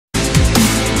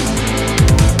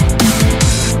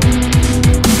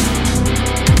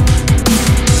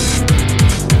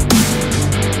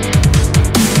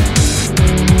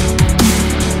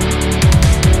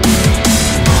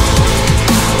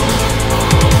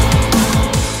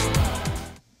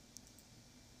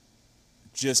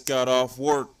Just got off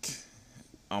work.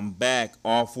 I'm back.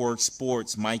 Off Work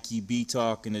Sports. Mikey B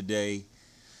talking today.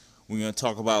 We're going to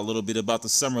talk about a little bit about the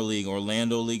Summer League.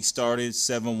 Orlando League started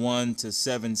 7-1 to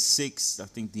 7-6. I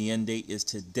think the end date is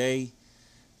today.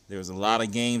 There's a lot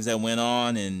of games that went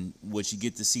on, and what you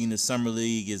get to see in the Summer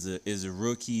League is a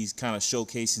rookies kind of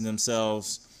showcasing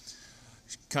themselves,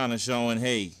 kind of showing,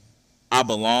 hey, I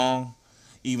belong,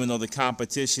 even though the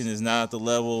competition is not at the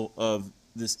level of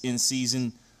this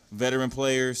in-season veteran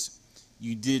players.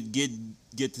 You did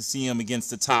get to see them against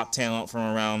the top talent from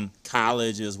around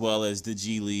college as well as the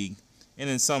G League, and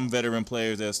then some veteran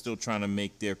players that are still trying to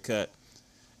make their cut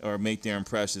or make their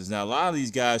impressions. Now, a lot of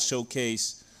these guys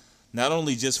showcase not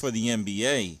only just for the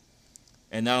NBA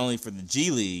and not only for the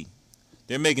G League,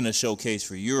 they're making a showcase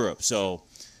for Europe. So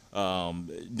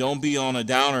don't be on a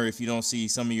downer if you don't see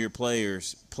some of your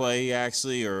players play,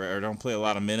 actually, or don't play a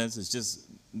lot of minutes. It's just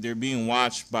they're being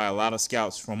watched by a lot of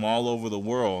scouts from all over the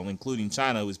world, including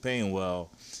China, who's paying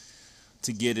well,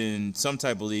 to get in some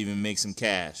type of league and make some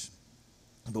cash.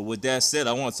 But with that said,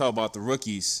 I want to talk about the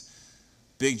rookies.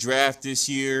 Big draft this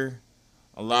year.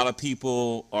 A lot of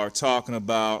people are talking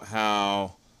about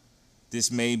how this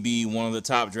may be one of the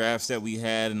top drafts that we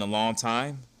had in a long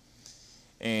time.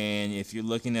 And if you're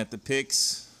looking at the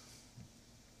picks,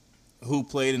 who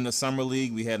played in the Summer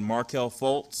League, we had Markelle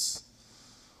Fultz.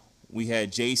 We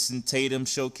had Jason Tatum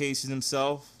showcasing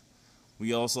himself.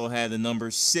 We also had the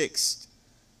number 6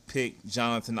 pick,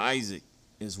 Jonathan Isaac,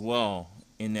 as well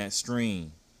in that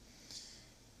stream.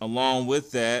 Along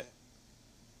with that,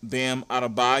 Bam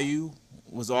Adebayo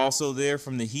was also there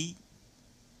from the Heat.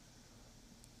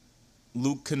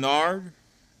 Luke Kennard.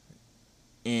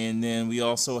 And then we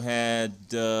also had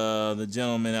the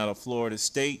gentleman out of Florida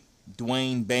State,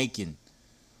 Dwayne Bacon,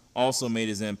 also made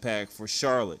his impact for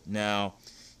Charlotte. Now,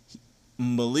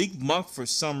 Malik Monk, for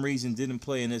some reason, didn't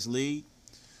play in this league.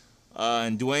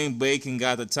 And Dwayne Bacon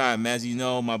got the time. As you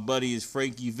know, my buddy is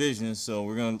Frankie Vision, so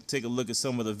we're going to take a look at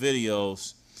some of the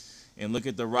videos and look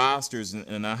at the rosters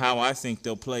and how I think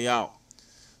they'll play out.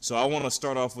 So I want to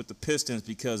start off with the Pistons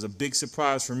because a big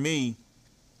surprise for me,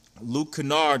 Luke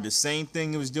Kennard, the same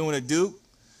thing he was doing at Duke,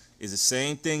 is the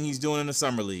same thing he's doing in the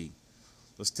Summer League.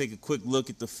 Let's take a quick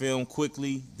look at the film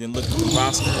quickly, then look at the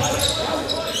roster.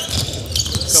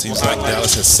 Seems like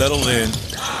Dallas has settled in.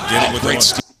 Getting with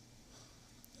great.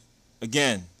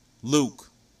 Again, Luke,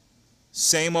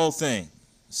 same old thing.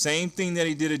 Same thing that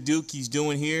he did at Duke, he's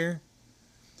doing here.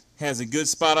 Has a good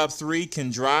spot up three,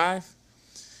 can drive.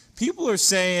 People are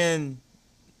saying,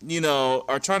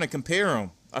 are trying to compare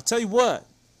him. I'll tell you what.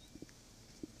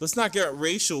 Let's not get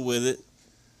racial with it.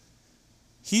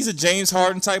 He's a James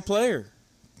Harden type player.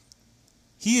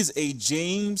 He is a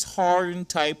James Harden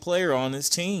type player on this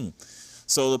team.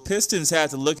 So the Pistons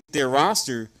had to look at their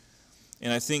roster,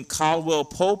 and I think Caldwell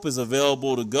Pope is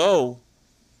available to go.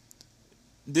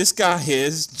 This guy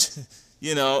is,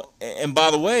 and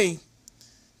by the way,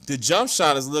 the jump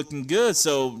shot is looking good.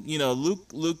 So,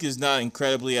 Luke is not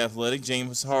incredibly athletic.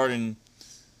 James Harden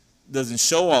doesn't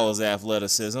show all his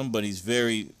athleticism, but he's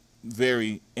very,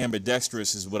 very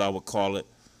ambidextrous is what I would call it.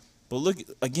 But look,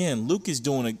 again, Luke is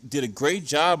did a great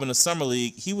job in the Summer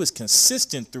League. He was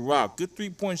consistent throughout. Good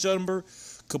three-point shot number,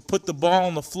 could put the ball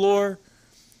on the floor.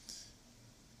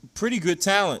 Pretty good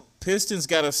talent. Pistons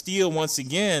got a steal once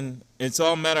again. It's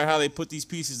all a matter of how they put these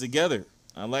pieces together.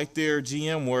 I like their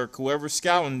GM work. Whoever's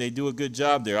scouting, they do a good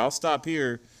job there. I'll stop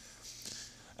here,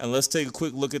 and let's take a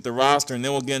quick look at the roster, and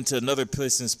then we'll get into another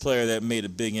Pistons player that made a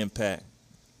big impact.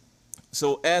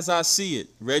 So as I see it,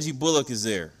 Reggie Bullock is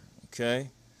there, okay?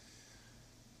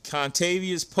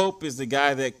 Contavious Pope is the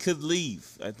guy that could leave.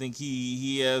 I think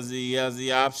he has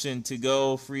the option to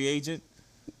go free agent.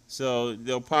 So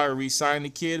they'll probably re-sign the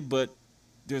kid, but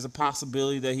there's a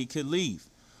possibility that he could leave.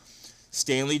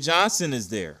 Stanley Johnson is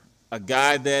there, a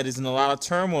guy that is in a lot of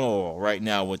turmoil right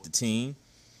now with the team.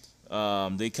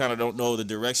 They kind of don't know the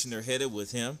direction they're headed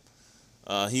with him.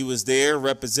 He was there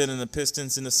representing the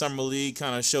Pistons in the Summer League,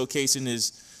 kind of showcasing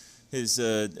his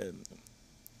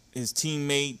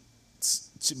teammate,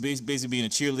 basically being a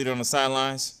cheerleader on the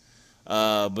sidelines.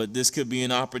 But this could be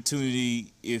an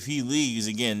opportunity if he leaves.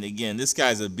 Again, this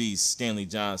guy's a beast, Stanley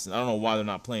Johnson. I don't know why they're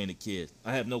not playing the kid.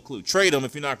 I have no clue. Trade him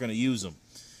if you're not going to use him.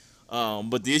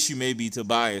 But the issue may be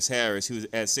Tobias Harris, who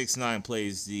at 6'9"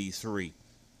 plays the 3.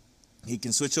 He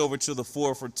can switch over to the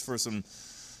 4 for some,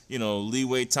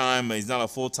 leeway time. He's not a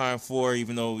full-time 4,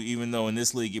 even though in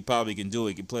this league he probably can do it.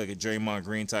 He can play like a Draymond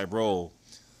Green type role.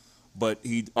 But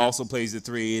he also plays the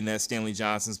 3 in that Stanley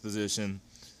Johnson's position.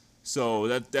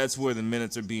 So that's where the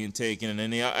minutes are being taken. And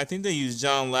then I think they use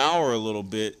John Lauer a little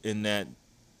bit in that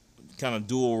kind of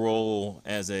dual role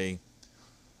as a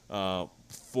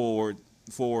forward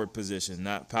position,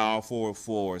 not power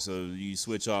forward. So you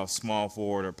switch off small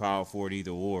forward or power forward,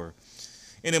 either or.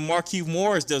 And then Markelle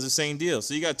Fultz does the same deal.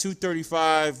 So you got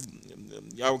 235,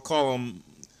 I would call them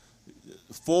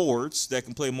forwards that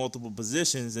can play multiple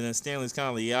positions, and then Stanley's kind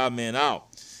of the odd man out.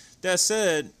 That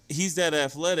said, he's that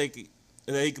athletic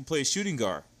that he can play shooting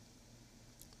guard.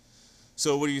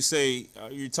 So what do you say?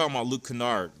 You're talking about Luke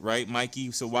Kennard, right,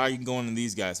 Mikey? So why are you going to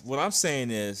these guys? What I'm saying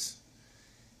is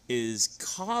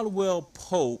Caldwell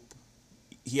Pope,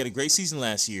 he had a great season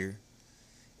last year.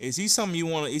 Is he somebody you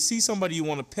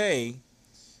want to pay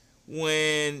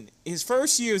when his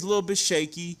first year is a little bit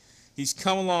shaky? He's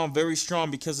come along very strong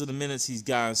because of the minutes he's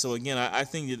gotten. So again, I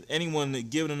think that anyone that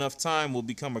given enough time will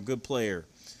become a good player.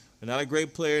 Not a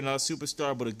great player, not a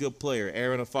superstar, but a good player.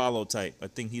 Aaron Afalo type. I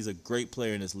think he's a great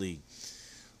player in this league.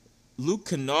 Luke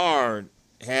Kennard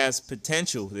has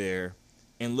potential there,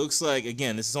 and looks like,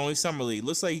 again, this is only summer league,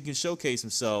 looks like he can showcase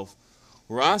himself,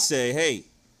 where I say, hey,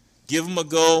 give him a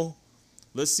go.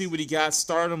 Let's see what he got.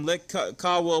 Start him. Let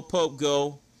Caldwell Pope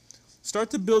go. Start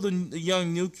to build a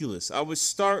young nucleus. I would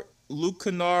start Luke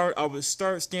Kennard. I would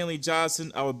start Stanley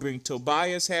Johnson. I would bring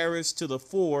Tobias Harris to the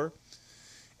 4.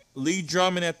 Lee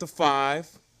Drummond at the 5,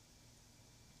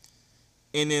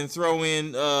 and then throw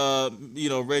in,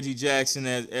 Reggie Jackson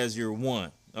as your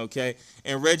 1, okay?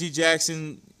 And Reggie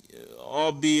Jackson,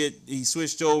 albeit he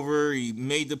switched over, he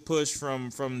made the push from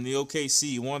the OKC.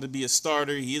 He wanted to be a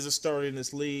starter. He is a starter in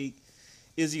this league.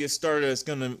 Is he a starter that's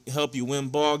going to help you win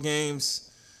ball games?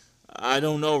 I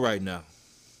don't know right now.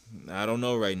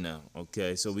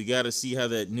 Okay? So we got to see how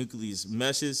that nucleus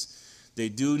meshes. They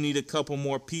do need a couple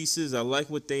more pieces. I like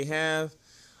what they have.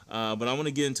 But I want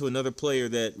to get into another player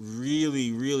that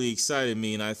really, really excited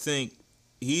me, and I think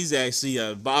he's actually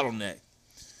a bottleneck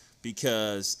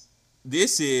because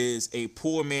this is a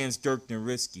poor man's Dirk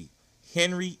Nowitzki.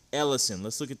 Henry Ellison.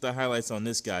 Let's look at the highlights on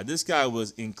this guy. This guy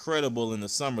was incredible in the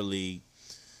summer league.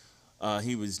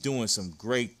 He was doing some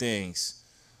great things.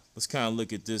 Let's kind of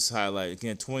look at this highlight.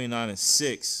 Again, 29 and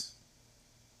 6.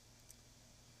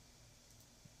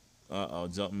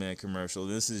 Jumpman commercial.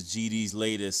 This is GD's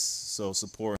latest, so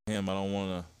support him. I don't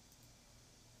want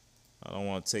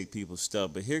to take people's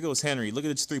stuff. But here goes Henry. Look at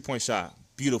this 3-point shot.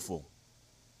 Beautiful.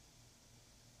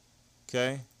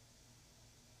 Okay.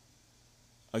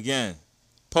 Again,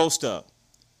 post up.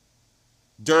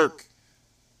 Dirk.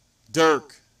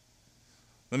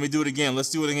 Let me do it again.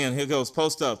 Let's do it again. Here goes.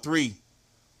 Post up. 3.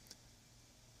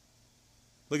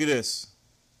 Look at this.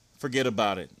 Forget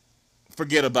about it.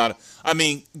 I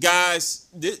mean, guys,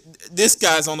 this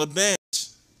guy's on the bench.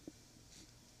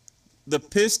 The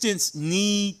Pistons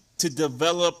need to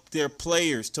develop their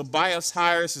players. Tobias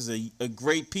Harris is a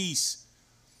great piece,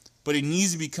 but he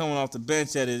needs to be coming off the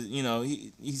bench. That is,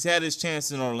 he's had his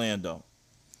chance in Orlando.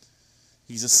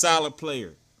 He's a solid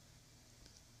player,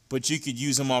 but you could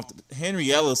use him off.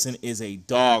 Henry Ellison is a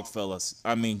dog, fellas.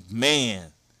 I mean,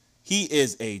 man. He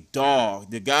is a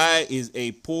dog. The guy is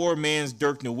a poor man's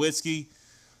Dirk Nowitzki.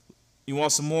 You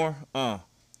want some more? Oh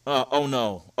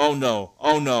no.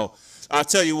 I'll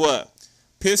tell you what.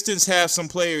 Pistons have some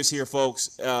players here, folks.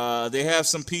 They have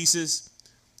some pieces,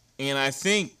 and I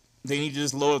think they need to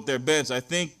just load up their bench.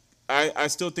 I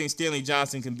still think Stanley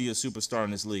Johnson can be a superstar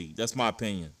in this league. That's my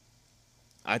opinion.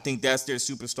 I think that's their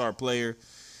superstar player.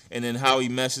 And then how he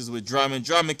meshes with Drummond.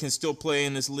 Drummond can still play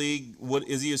in this league. What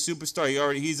is he a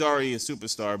superstar? He's already a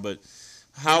superstar, but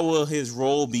how will his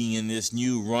role be in this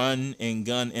new run and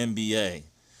gun NBA?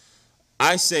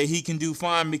 I say he can do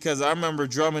fine because I remember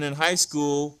Drummond in high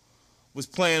school was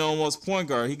playing almost point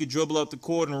guard. He could dribble up the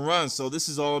court and run. So this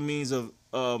is all it means of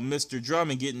Mr.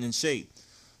 Drummond getting in shape.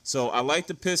 So I like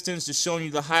the Pistons. Just showing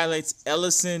you the highlights.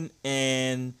 Ellison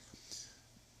and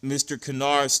Mr.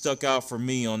 Kennard stuck out for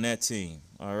me on that team.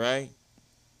 All right.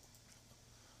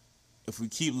 If we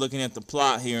keep looking at the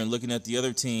plot here and looking at the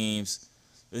other teams,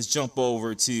 let's jump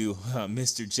over to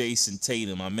Mr. Jason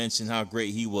Tatum. I mentioned how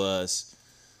great he was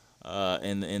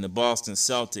in the Boston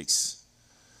Celtics.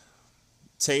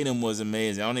 Tatum was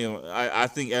amazing. I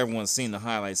think everyone's seen the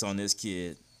highlights on this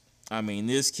kid. I mean,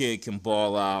 this kid can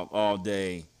ball out all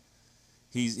day.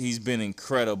 He's been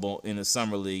incredible in the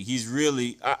summer league. He's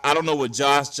really I don't know what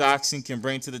Josh Jackson can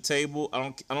bring to the table.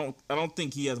 I don't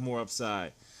think he has more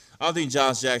upside. I don't think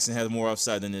Josh Jackson has more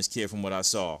upside than this kid from what I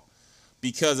saw.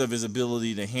 Because of his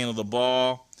ability to handle the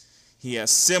ball. He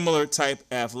has similar type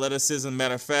athleticism.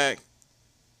 Matter of fact,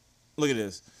 look at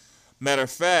this. Matter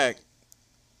of fact,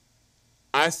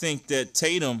 I think that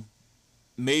Tatum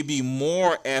may be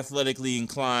more athletically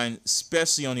inclined,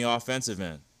 especially on the offensive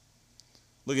end.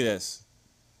 Look at this.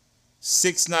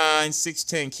 6'9",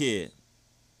 6'10" kid.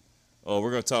 Oh,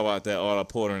 we're going to talk about that Otto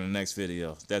Porter in the next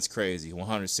video. That's crazy.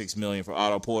 $106 million for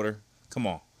Otto Porter. Come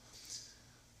on.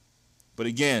 But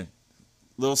again,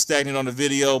 a little stagnant on the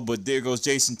video, but there goes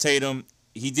Jason Tatum.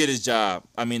 He did his job.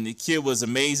 I mean, the kid was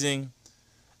amazing.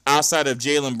 Outside of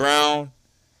Jaylen Brown,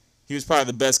 he was probably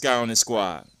the best guy on this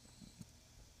squad.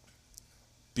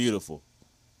 Beautiful.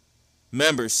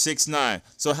 Remember, 6'9".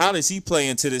 So how does he play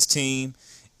into this team?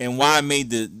 And why I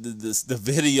made the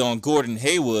video on Gordon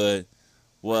Hayward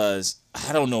was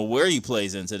I don't know where he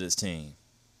plays into this team.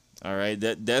 All right,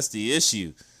 that's the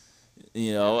issue.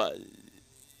 You know, are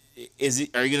you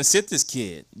gonna sit this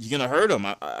kid? You're gonna hurt him.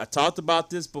 I talked about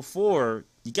this before.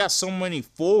 You got so many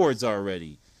forwards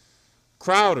already.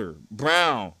 Crowder,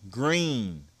 Brown,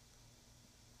 Green,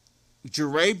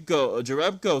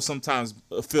 Jerebko sometimes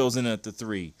fills in at the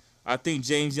 3. I think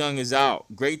James Young is out.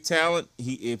 Great talent.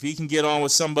 If he can get on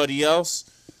with somebody else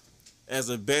as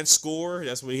a bench scorer,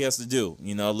 that's what he has to do.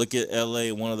 You know, look at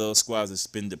LA, one of those squads that's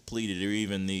been depleted, or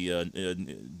even the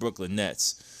Brooklyn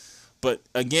Nets. But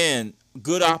again,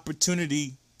 good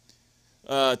opportunity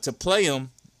to play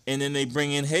him, and then they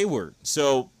bring in Hayward.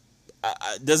 So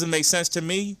it doesn't make sense to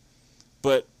me,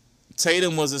 but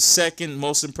Tatum was the second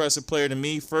most impressive player to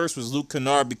me. First was Luke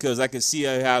Kennard, because I could see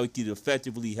how he could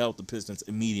effectively help the Pistons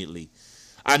immediately.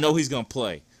 I know he's going to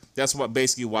play. That's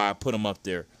basically why I put him up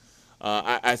there.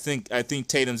 I think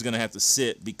Tatum's going to have to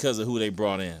sit because of who they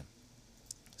brought in.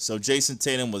 So Jason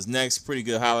Tatum was next. Pretty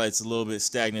good highlights, a little bit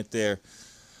stagnant there.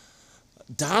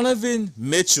 Donovan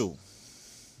Mitchell.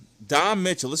 Don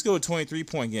Mitchell. Let's go with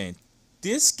 23-point game.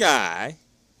 This guy,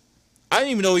 I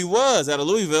didn't even know who he was out of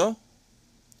Louisville.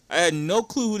 I had no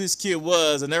clue who this kid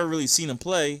was. I never really seen him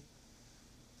play.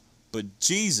 But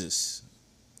Jesus,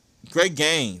 great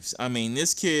games. I mean,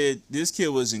 this kid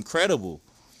was incredible.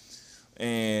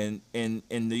 And the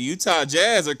Utah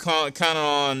Jazz are kind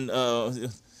of on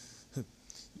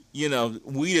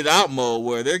weeded out mode,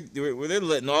 where they're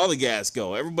letting all the gas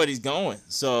go. Everybody's going.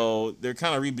 So they're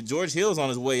kind of George Hill's on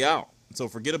his way out. So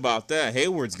forget about that.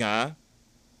 Hayward's gone,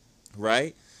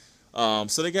 right?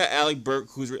 So they got Alec Burke,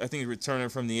 who's I think is returning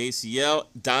from the ACL.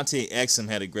 Dante Exum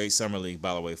had a great summer league,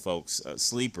 by the way, folks.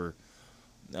 Sleeper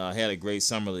had a great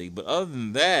summer league. But other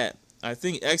than that, I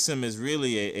think Exum is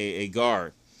really a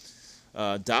guard.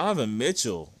 Donovan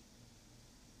Mitchell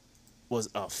was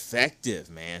effective,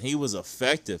 man. He was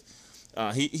effective.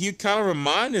 He kind of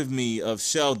reminded me of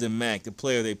Sheldon Mack, the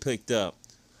player they picked up.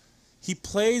 He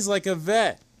plays like a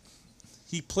vet.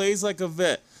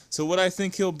 So what I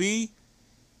think he'll be,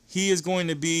 he is going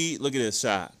to be, look at this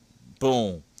shot.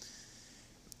 Boom.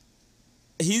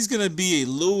 He's going to be a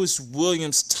Lewis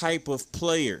Williams type of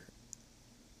player,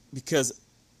 because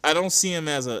I don't see him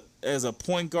as a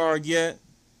point guard yet.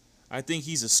 I think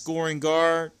he's a scoring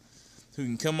guard who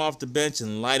can come off the bench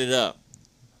and light it up.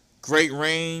 Great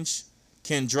range,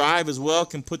 can drive as well,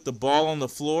 can put the ball on the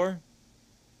floor.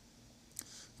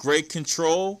 Great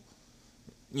control,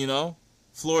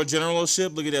 floor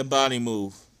generalship. Look at that body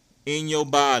move. In your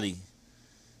body.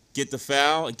 Get the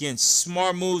foul. Again,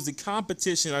 smart moves. The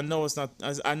competition, I know it's not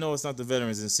the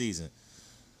veterans in season,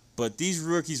 but these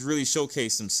rookies really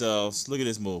showcase themselves. Look at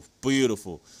this move.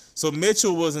 Beautiful. So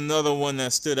Mitchell was another one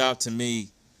that stood out to me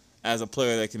as a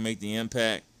player that can make the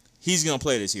impact. He's going to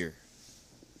play this year.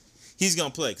 He's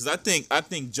going to play, because I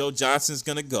think Joe Johnson's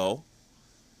going to go.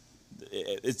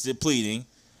 It's depleting.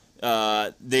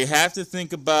 They have to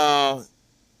think about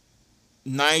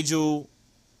Nigel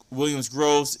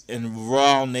Williams-Gross and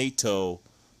Raul Neto,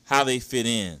 how they fit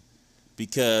in,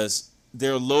 because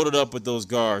they're loaded up with those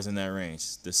guards in that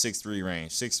range, the 6'3"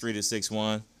 range, 6'3" to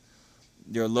 6'1".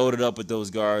 They're loaded up with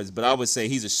those guards, but I would say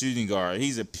he's a shooting guard.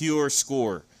 He's a pure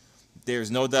scorer.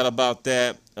 There's no doubt about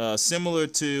that. Similar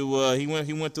to he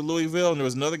went to Louisville, and there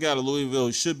was another guy to Louisville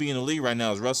who should be in the league right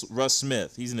now, is Russ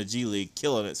Smith. He's in the G League,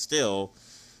 killing it still.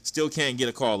 Still can't get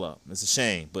a call up. It's a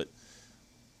shame, but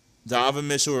Donovan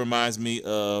Mitchell reminds me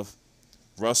of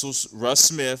Russ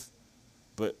Smith,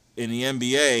 but in the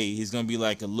NBA, he's going to be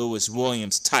like a Lewis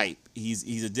Williams type.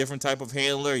 He's a different type of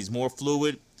handler. He's more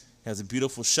fluid, has a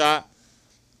beautiful shot.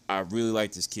 I really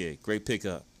like this kid. Great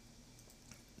pickup.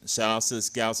 Shout out to the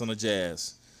scouts on the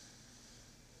Jazz.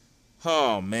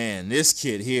 Oh, man, this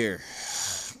kid here.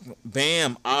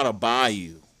 Bam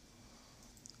Adebayo.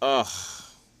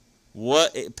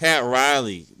 What? Pat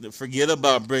Riley. Forget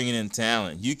about bringing in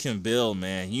talent. You can build,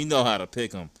 man. You know how to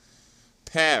pick them.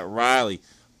 Pat Riley.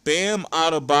 Bam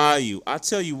Adebayo. I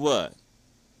tell you what.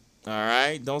 All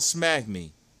right? Don't smack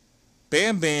me.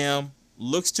 Bam Bam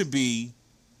looks to be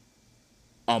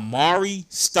AMARE,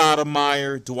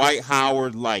 STOUDEMIRE, Dwight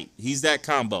Howard light. He's that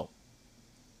combo.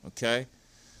 Okay?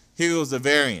 Here goes the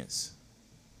variance.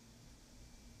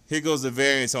 Here goes the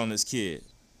variance on this kid.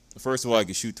 First of all, I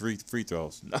can shoot 3 free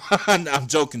throws. I'm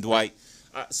joking, Dwight.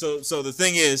 So the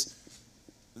thing is,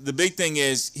 the big thing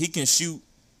is he can shoot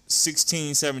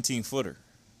 16, 17-footer.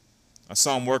 I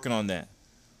saw him working on that.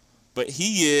 But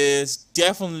he is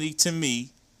definitely to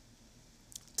me,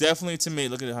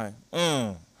 look at the height.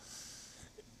 An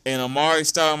AMARE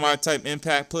STOUDEMIRE type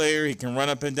impact player. He can run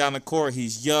up and down the court.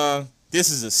 He's young. This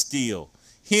is a steal.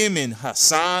 Him and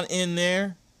Hassan in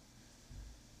there.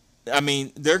 I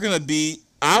mean, they're going to be,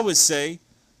 I would say,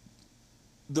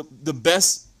 the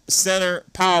best center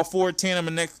power forward tandem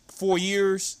in the next 4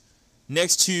 years,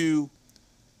 next to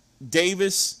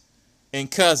Davis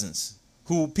and Cousins,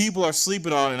 who people are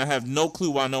sleeping on, and I have no clue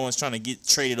why no one's trying to get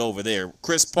traded over there.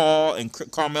 Chris Paul and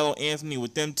Carmelo Anthony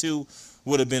with them two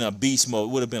would have been a beast mode.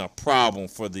 Would have been a problem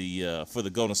for the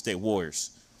Golden State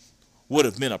Warriors. Would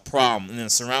have been a problem. And then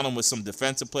surround them with some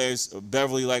defensive players,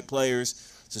 Beverly-like players,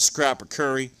 to scrap or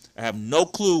Curry. I have no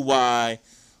clue why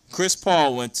Chris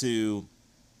Paul went to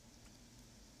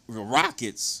the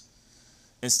Rockets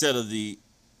instead of the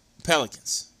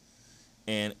Pelicans.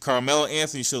 And Carmelo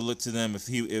Anthony should look to them if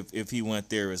he went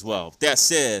there as well. That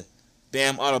said,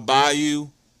 Bam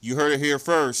Adebayo, you heard it here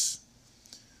first.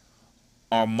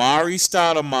 AMARE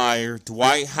STOUDEMIRE,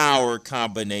 Dwight Howard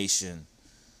combination.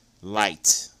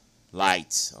 Light.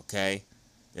 Okay?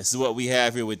 This is what we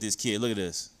have here with this kid. Look at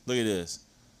this.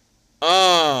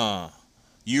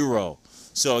 Euro.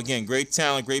 So, again, great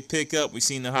talent, great pickup. We've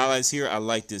seen the highlights here. I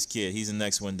like this kid. He's the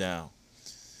next one down.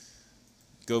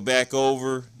 Go back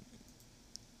over.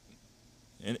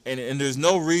 And there's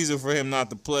no reason for him not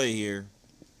to play here.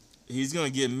 He's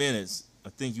going to get minutes. I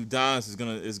think Udonis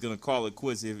is gonna call it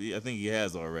quits. I think he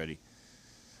has already.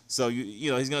 So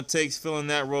you know he's gonna fill in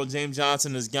that role. James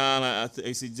Johnson is gone.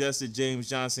 I suggested James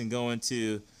Johnson going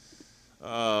to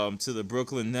the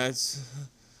Brooklyn Nets.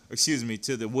 Excuse me,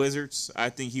 to the Wizards. I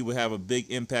think he would have a big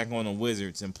impact on the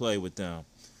Wizards and play with them.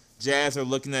 Jazz are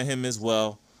looking at him as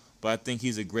well, but I think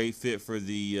he's a great fit for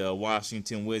the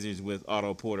Washington Wizards with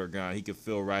Otto Porter gone. He could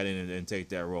fill right in and take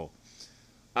that role.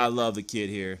 I love the kid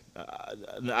here. I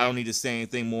don't need to say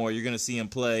anything more. You're going to see him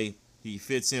play. He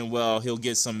fits in well. He'll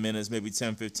get some minutes, maybe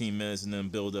 10, 15 minutes, and then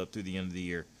build up through the end of the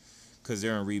year because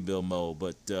they're in rebuild mode.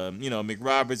 But, you know,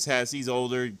 McRoberts he's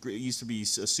older, used to be a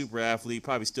super athlete,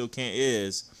 probably still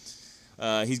is.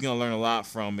 He's going to learn a lot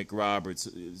from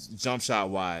McRoberts, jump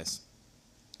shot-wise.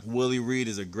 Willie Reed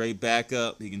is a great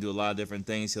backup. He can do a lot of different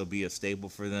things. He'll be a staple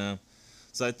for them.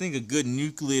 So I think a good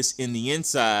nucleus in the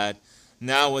inside.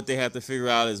 Now what they have to figure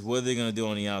out is what they're going to do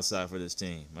on the outside for this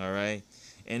team, all right?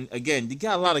 And, again, you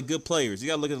got a lot of good players. You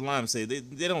got to look at the line and say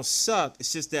they don't suck.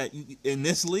 It's just that in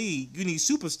this league, you need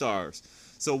superstars.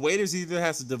 So Waiters either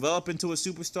has to develop into a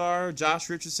superstar. Josh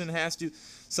Richardson has to.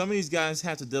 Some of these guys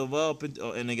have to develop,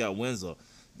 and they got Winslow.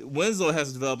 Winslow has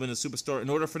to develop into a superstar in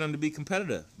order for them to be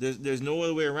competitive. There's no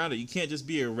other way around it. You can't just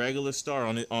be a regular star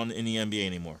in the NBA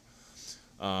anymore.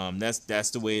 That's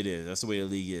the way it is. That's the way the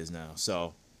league is now.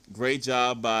 So great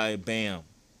job by Bam.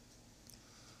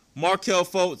 Markelle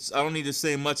Fultz, I don't need to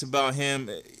say much about him.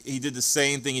 He did the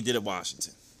same thing he did at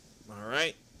Washington. All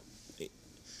right?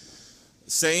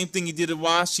 Same thing he did at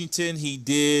Washington, he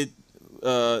did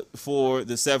for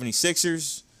the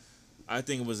 76ers. I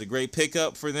think it was a great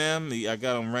pickup for them. I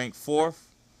got him ranked 4th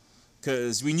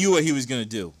because we knew what he was going to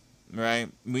do, right?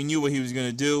 We knew what he was going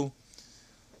to do.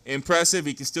 Impressive.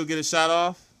 He can still get a shot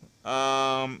off.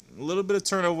 A little bit of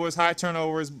turnovers, high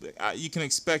turnovers. You can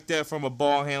expect that from a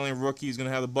ball handling rookie. He's going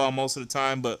to have the ball most of the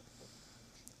time, but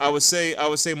I would say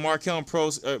Markelle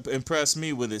impressed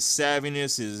me with his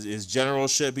savviness, his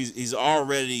generalship. He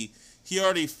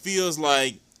already feels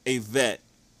like a vet.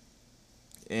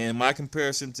 And my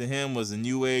comparison to him was a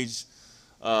new age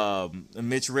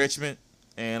Mitch Richmond,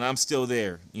 and I'm still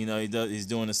there. You know, he's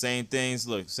doing the same things.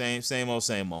 Look, same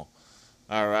old.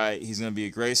 All right, he's going to be a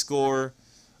great scorer.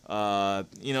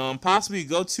 You know, and possibly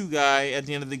go-to guy at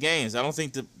the end of the games. I don't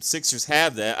think the Sixers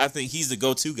have that. I think he's the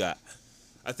go-to guy.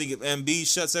 I think if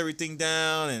Embiid shuts everything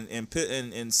down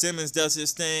and Simmons does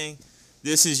his thing,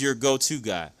 this is your go-to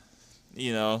guy.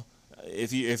 You know,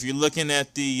 if you're looking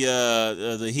at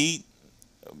the Heat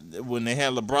when they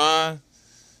had LeBron,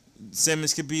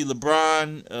 Simmons could be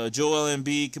LeBron. Joel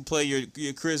Embiid could play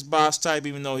your Chris Bosh type,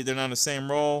 even though they're not in the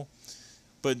same role.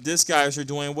 But this guy is your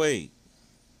Dwayne Wade.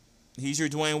 He's your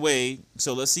Dwayne Wade.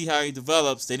 So let's see how he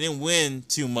develops. They didn't win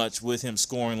too much with him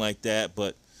scoring like that,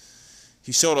 but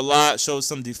he showed a lot. Showed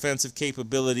some defensive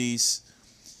capabilities.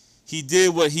 He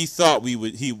did what he thought he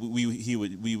would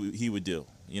do.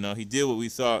 You know, he did what we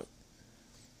thought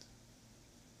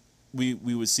we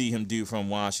would see him do from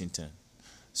Washington.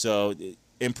 So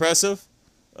impressive.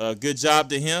 good job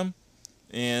to him,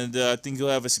 and I think he'll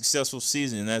have a successful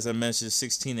season. And as I mentioned,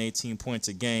 16, 18 points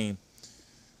a game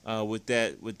with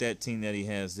that team that he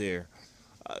has there.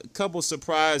 A couple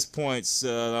surprise points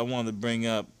I wanted to bring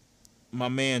up. My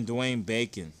man Dwayne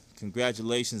Bacon,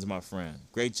 congratulations, my friend.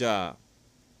 Great job.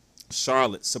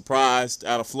 Charlotte, surprised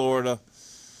out of Florida.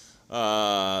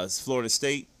 It's Florida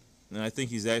State, and I think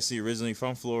he's actually originally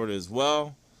from Florida as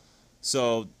well.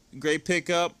 So great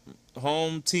pickup.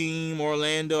 Home team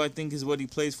Orlando, I think, is what he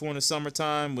plays for in the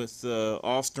summertime with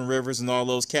Austin Rivers and all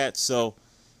those cats. So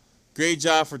great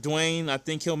job for Dwayne. I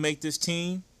think he'll make this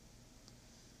team.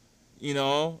 You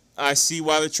know, I see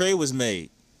why the trade was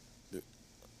made.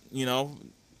 You know,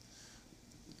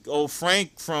 old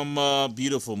Frank from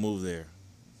beautiful move there.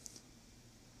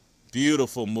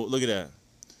 Beautiful move. Look at that.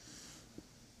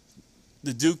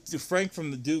 The Frank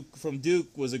from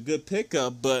Duke was a good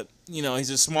pickup, but you know, he's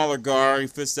a smaller guard. He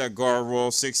fits that guard role,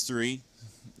 6'3",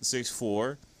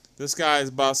 6'4". This guy is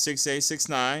about 6'8",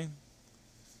 6'9".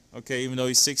 Okay, even though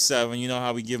he's 6'7", you know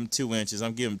how we give him 2 inches.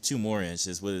 I'm giving him 2 more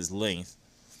inches with his length.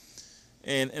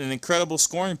 And an incredible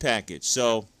scoring package.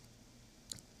 So,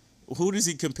 who does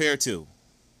he compare to?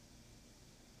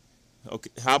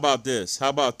 Okay, how about this? How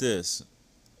about this?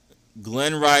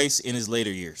 Glenn Rice in his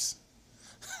later years.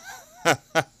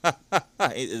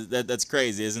 That's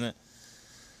crazy, isn't it?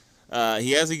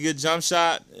 He has a good jump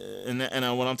shot, and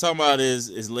what I'm talking about is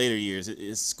his later years.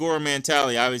 His scorer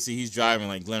mentality, obviously, he's driving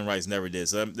like Glenn Rice never did,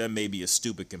 so that may be a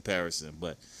stupid comparison.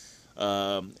 But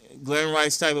Glenn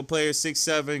Rice type of player,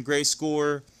 6'7", great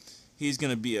scorer. He's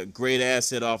going to be a great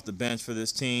asset off the bench for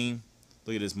this team.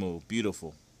 Look at this move.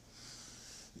 Beautiful.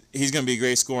 He's going to be a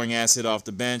great scoring asset off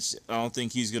the bench. I don't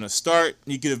think he's going to start.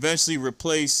 He could eventually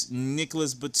replace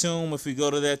Nicholas Batum if we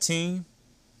go to that team.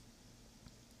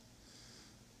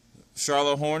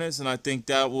 Charlotte Hornets, and I think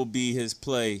that will be his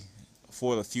play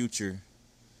for the future.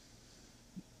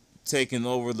 Taking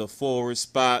over the forward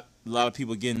spot. A lot of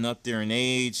people getting up there in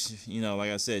age. You know,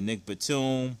 like I said, Nick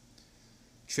Batum,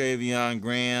 Travion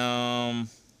Graham.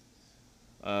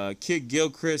 Kid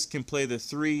Gilchrist can play the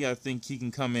 3. I think he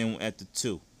can come in at the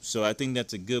 2. So I think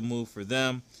that's a good move for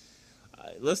them.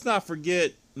 Let's not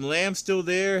forget, Lamb's still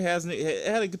there. Had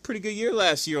a pretty good year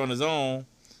last year on his own.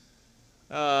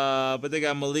 But they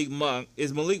got Malik Monk.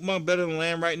 Is Malik Monk better than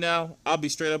Lamb right now? I'll be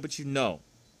straight up with you, no.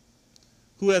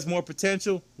 Who has more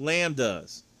potential? Lamb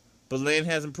does. But Lamb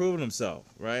hasn't proven himself,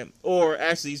 right? Or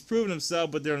actually, he's proven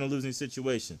himself, but they're in a losing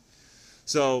situation.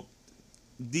 So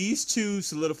these two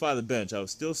solidify the bench. I would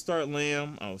still start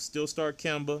Lamb. I would still start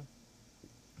Kemba.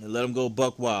 And let them go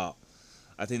buck wild.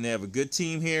 I think they have a good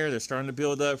team here. They're starting to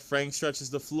build up. Frank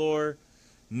stretches the floor.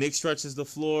 Nick stretches the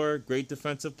floor. Great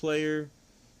defensive player.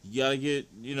 You got to get,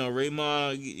 you know,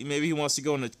 Raymond, maybe he wants to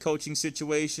go in a coaching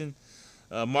situation.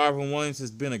 Marvin Williams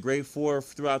has been a great 4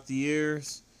 throughout the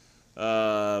years.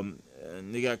 And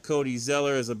they got Cody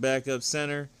Zeller as a backup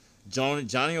center.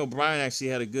 Johnny O'Brien actually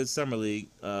had a good summer league,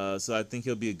 so I think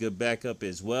he'll be a good backup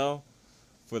as well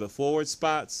for the forward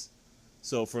spots.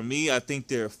 So for me, I think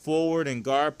their forward and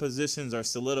guard positions are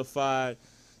solidified.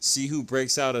 See who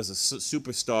breaks out as a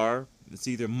superstar. It's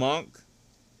either Monk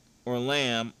or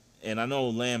Lamb. And I know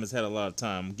Lamb has had a lot of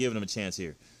time. I'm giving him a chance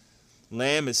here.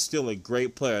 Lamb is still a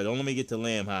great player. Don't let me get to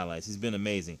Lamb highlights. He's been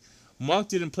amazing. Monk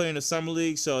didn't play in the summer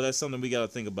league, so that's something we got to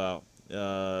think about.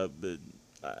 But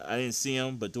I didn't see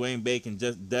him, but Dwayne Bacon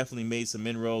just definitely made some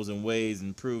inroads and ways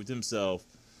and proved himself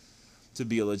to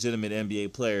be a legitimate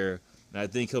NBA player. And I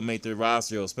think he'll make the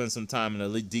roster. He'll spend some time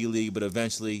in the D League, but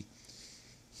eventually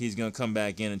he's going to come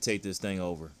back in and take this thing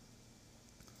over.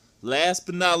 Last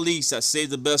but not least, I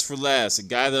saved the best for last. A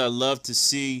guy that I love to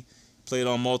see, played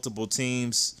on multiple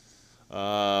teams in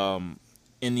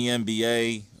the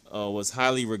NBA, was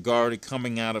highly regarded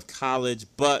coming out of college,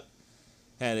 but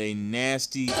had a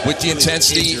nasty with the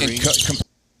intensity injury, and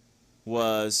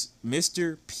was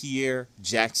Mr. Pierre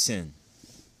Jackson.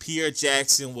 Pierre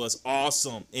Jackson was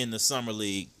awesome in the summer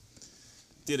league.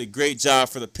 Did a great job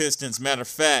for the Pistons. Matter of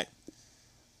fact,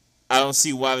 I don't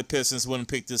see why the Pistons wouldn't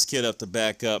pick this kid up to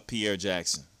back up Pierre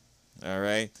Jackson. All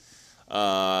right.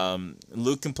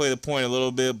 Luke can play the point a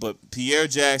little bit, but Pierre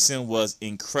Jackson was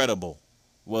incredible.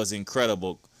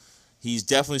 He's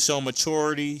definitely showing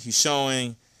maturity. He's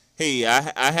showing, hey,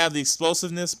 I have the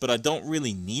explosiveness, but I don't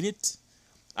really need it.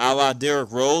 A la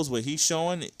Derrick Rose, what he's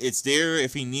showing, it's there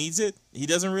if he needs it. He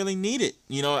doesn't really need it.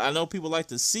 You know, I know people like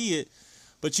to see it,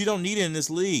 but you don't need it in this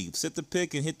league. Sit the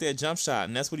pick and hit that jump shot,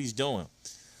 and that's what he's doing.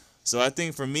 So I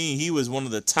think for me, he was one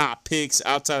of the top picks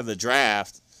outside of the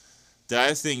draft that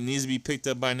I think needs to be picked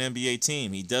up by an NBA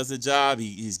team. He does the job.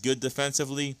 He's good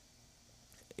defensively.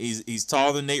 He's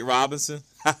taller than Nate Robinson.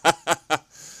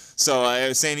 So I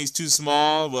was saying he's too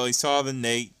small. Well, he's taller than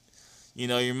Nate. You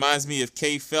know, he reminds me of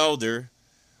Felder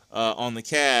on the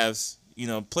Cavs. You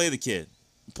know, play the kid.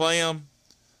 Play him.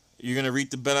 You're going to reap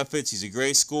the benefits. He's a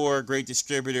great scorer, great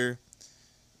distributor.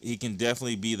 He can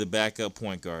definitely be the backup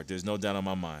point guard. There's no doubt in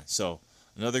my mind. So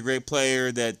another great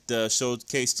player that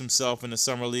showcased himself in the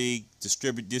Summer League,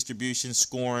 distribution,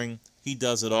 scoring. He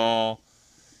does it all.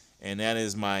 And that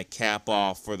is my cap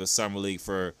off for the Summer League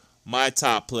for my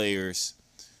top players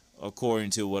according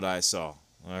to what I saw.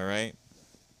 All right.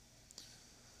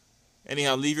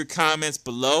 Anyhow, leave your comments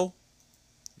below.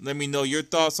 Let me know your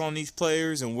thoughts on these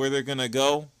players and where they're going to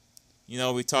go. You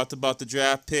know, we talked about the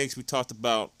draft picks. We talked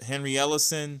about Henry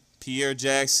Ellison, Pierre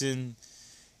Jackson,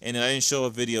 and I didn't show a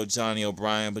video of Johnny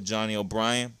O'Brien, but Johnny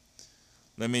O'Brien.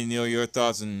 Let me know your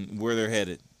thoughts and where they're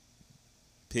headed.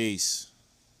 Peace.